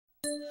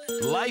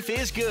Life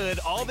is good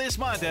all this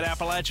month at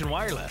Appalachian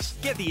Wireless.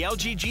 Get the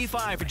LG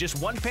G5 for just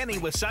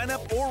 $1 with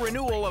sign-up or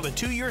renewal of a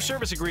 2-year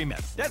service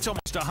agreement. That's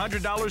almost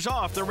 $100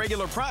 off the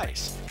regular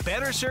price.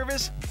 Better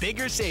service,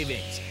 bigger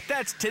savings.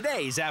 That's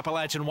today's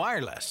Appalachian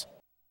Wireless.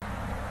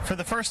 For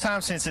the first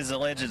time since his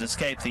alleged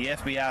escape, the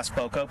FBI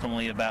spoke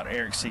openly about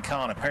Eric C.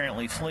 Conn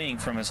apparently fleeing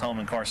from his home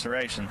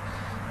incarceration.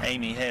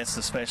 Amy Hess,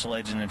 the special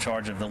agent in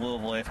charge of the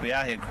Louisville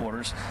FBI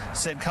headquarters,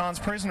 said Conn's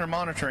prisoner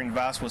monitoring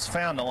device was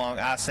found along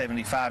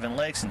I-75 in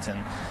Lexington.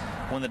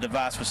 When the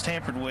device was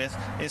tampered with,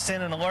 it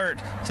sent an alert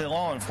to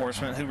law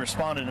enforcement, who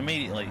responded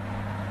immediately.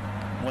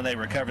 When they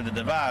recovered the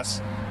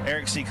device,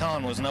 Eric C.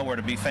 Conn was nowhere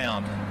to be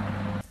found.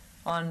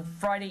 On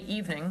Friday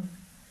evening,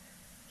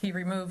 he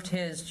removed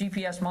his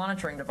GPS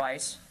monitoring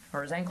device,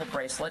 or his ankle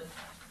bracelet,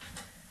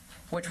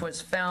 which was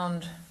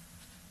found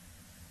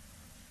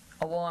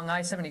along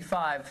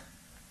I-75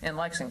 in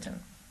Lexington.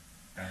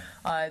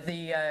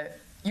 The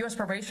U.S.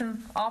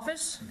 Probation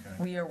Office,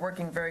 we are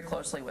working very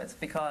closely with,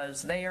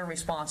 because they are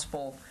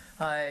responsible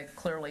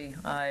clearly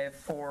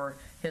for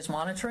his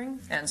monitoring.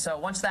 And so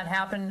once that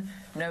happened,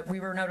 we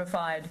were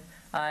notified,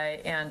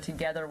 and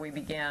together we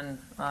began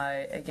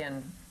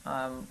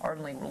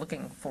ardently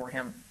looking for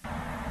him.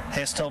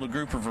 Hess told a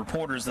group of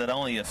reporters that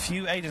only a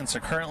few agents are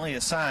currently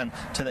assigned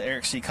to the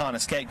Eric C. Conn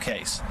escape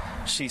case.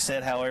 She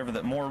said, however,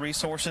 that more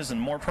resources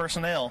and more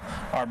personnel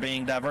are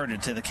being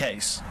diverted to the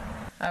case.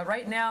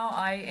 Right now,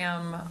 I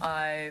am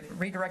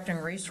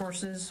redirecting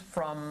resources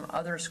from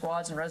other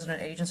squads and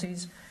resident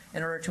agencies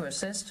in order to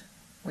assist.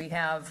 We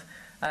have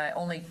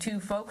only 2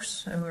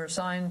 folks who are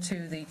assigned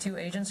to the 2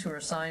 agents who are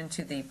assigned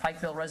to the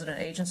Pikeville resident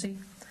agency,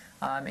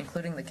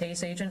 including the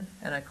case agent.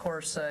 And of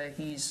course,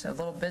 he's a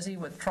little busy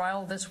with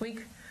trial this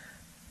week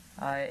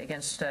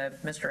against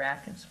Mr.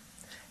 Atkins.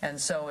 And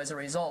so as a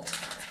result,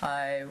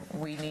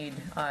 we need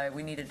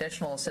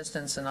additional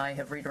assistance, and I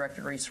have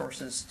redirected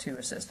resources to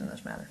assist in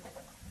this matter.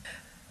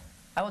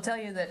 I will tell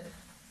you that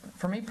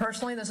for me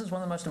personally, this is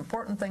one of the most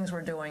important things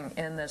we're doing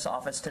in this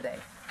office today,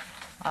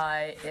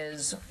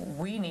 is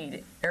we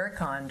need Eric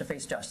Conn to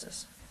face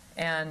justice.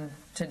 And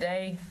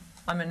today,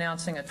 I'm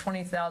announcing a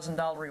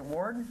 $20,000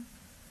 reward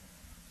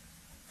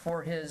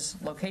for his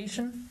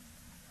location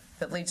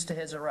that leads to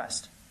his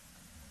arrest,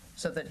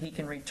 so that he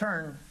can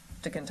return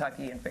to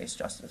Kentucky and face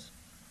justice.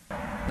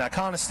 Now,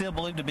 Conn is still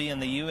believed to be in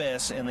the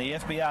U.S., and the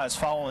FBI is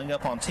following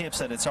up on tips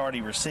that it's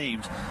already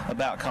received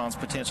about Conn's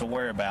potential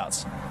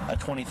whereabouts. A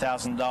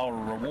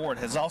 $20,000 reward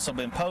has also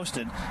been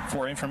posted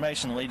for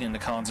information leading to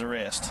Conn's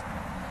arrest.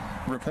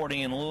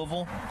 Reporting in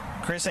Louisville,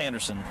 Chris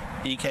Anderson,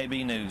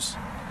 EKB News.